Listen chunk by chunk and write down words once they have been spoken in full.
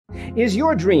is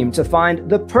your dream to find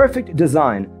the perfect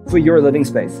design for your living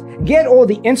space. Get all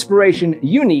the inspiration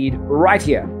you need right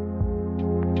here.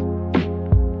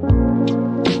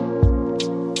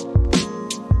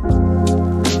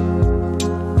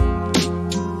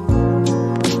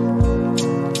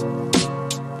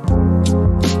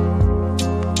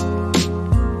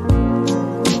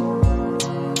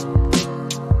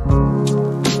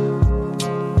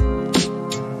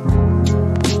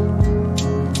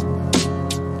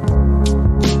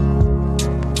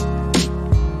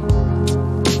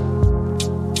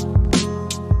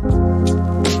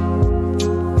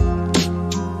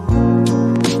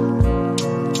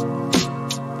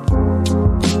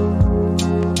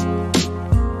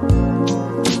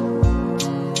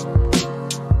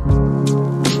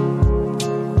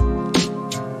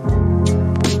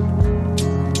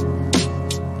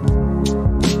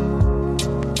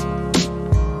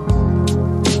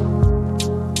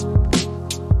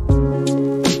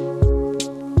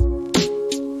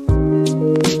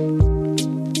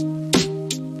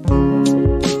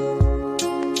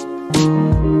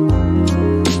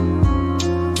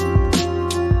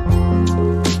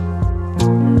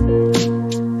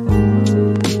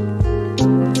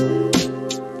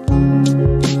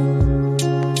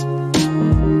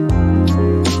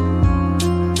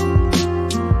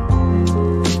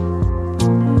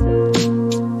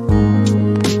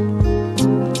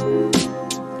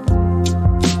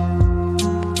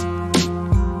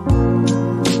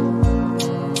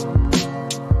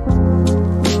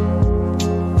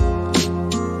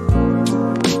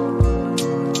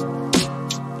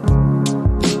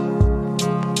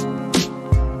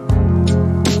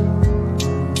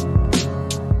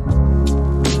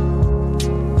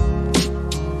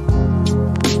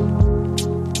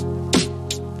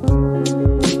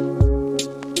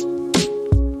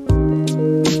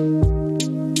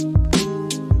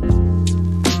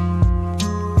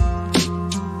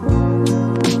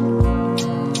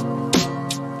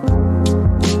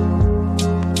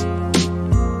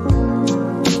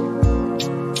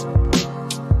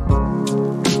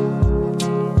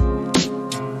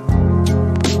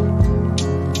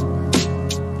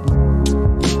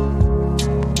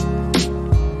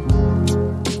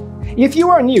 If you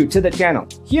are new to the channel,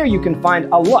 here you can find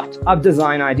a lot of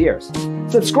design ideas.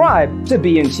 Subscribe to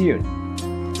be in tune.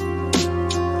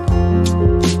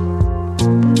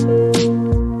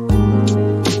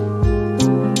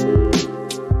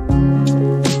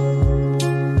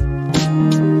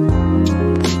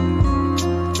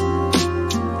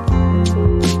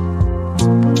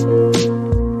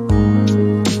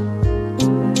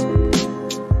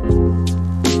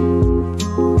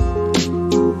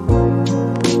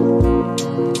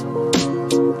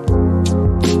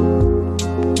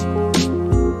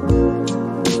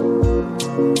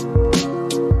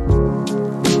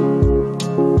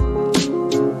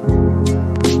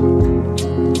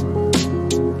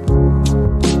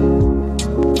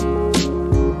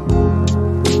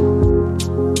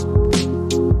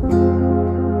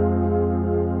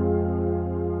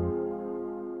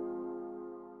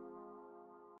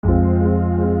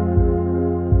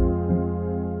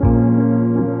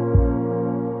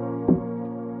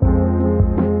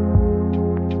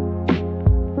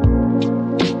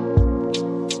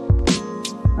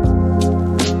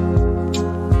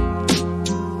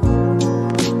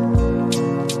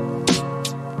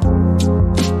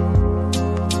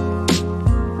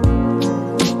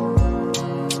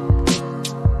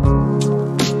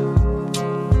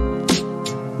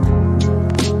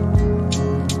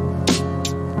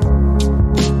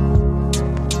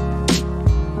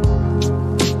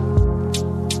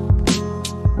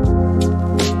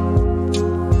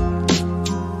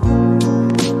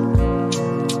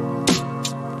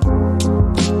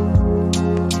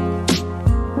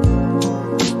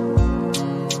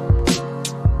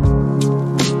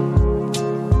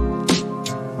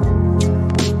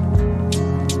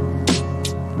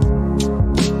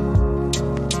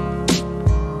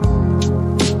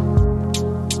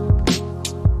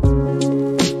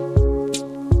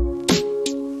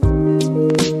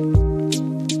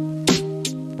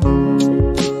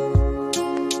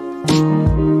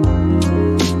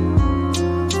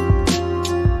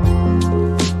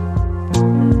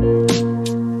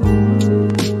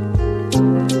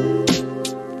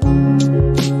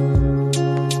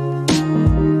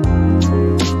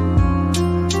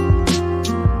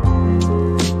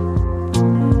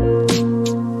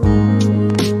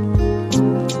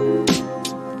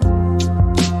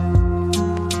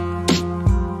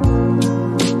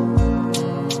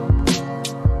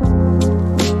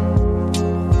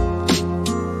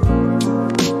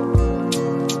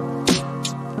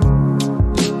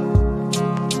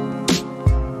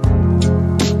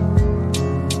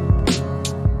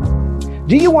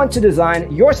 Do you want to design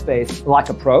your space like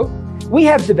a pro? We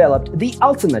have developed the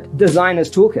ultimate designer's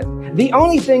toolkit. The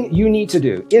only thing you need to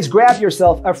do is grab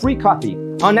yourself a free copy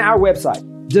on our website,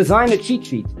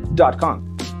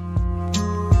 designercheatsheet.com.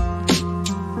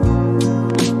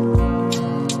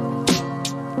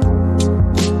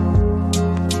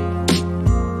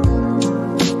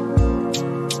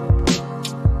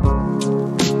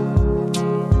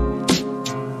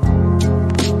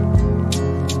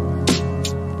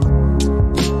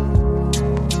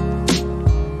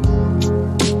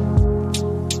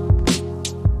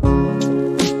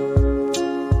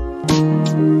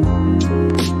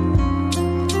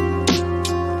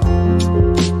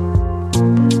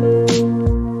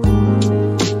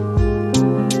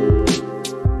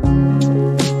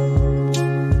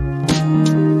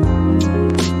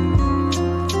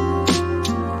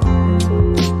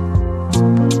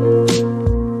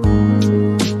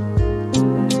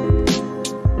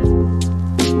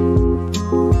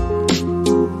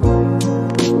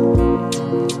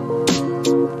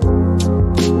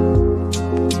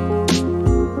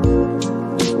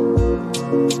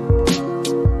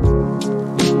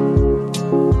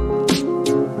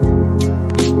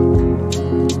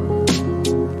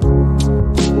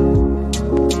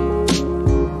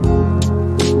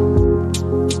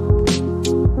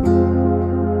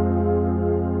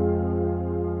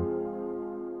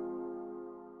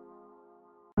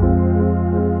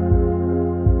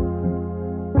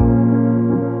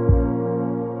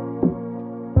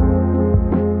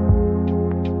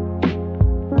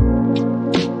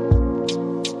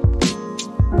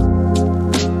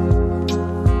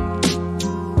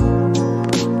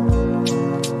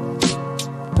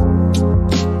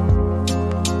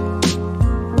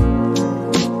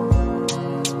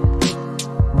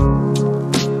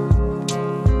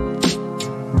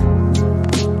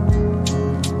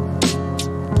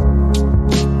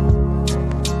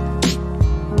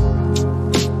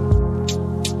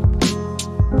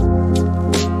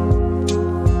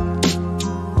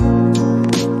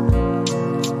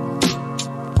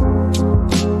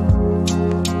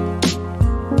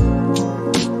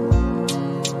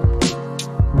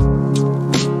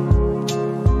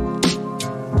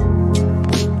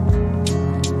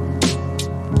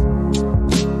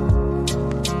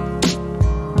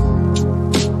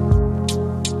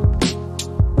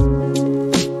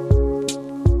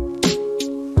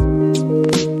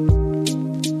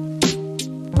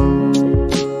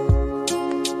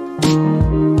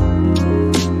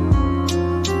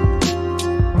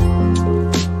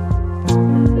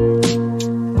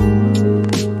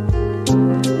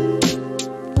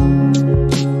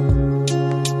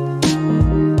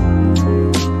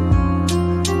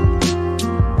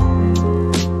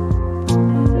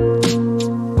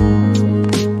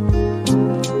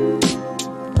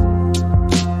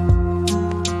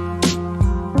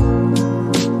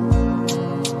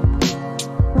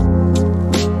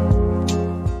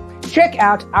 Check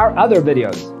out our other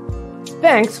videos.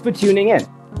 Thanks for tuning in.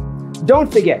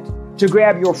 Don't forget to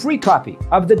grab your free copy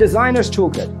of the Designer's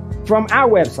Toolkit from our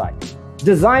website,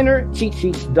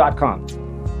 designercheatsheet.com.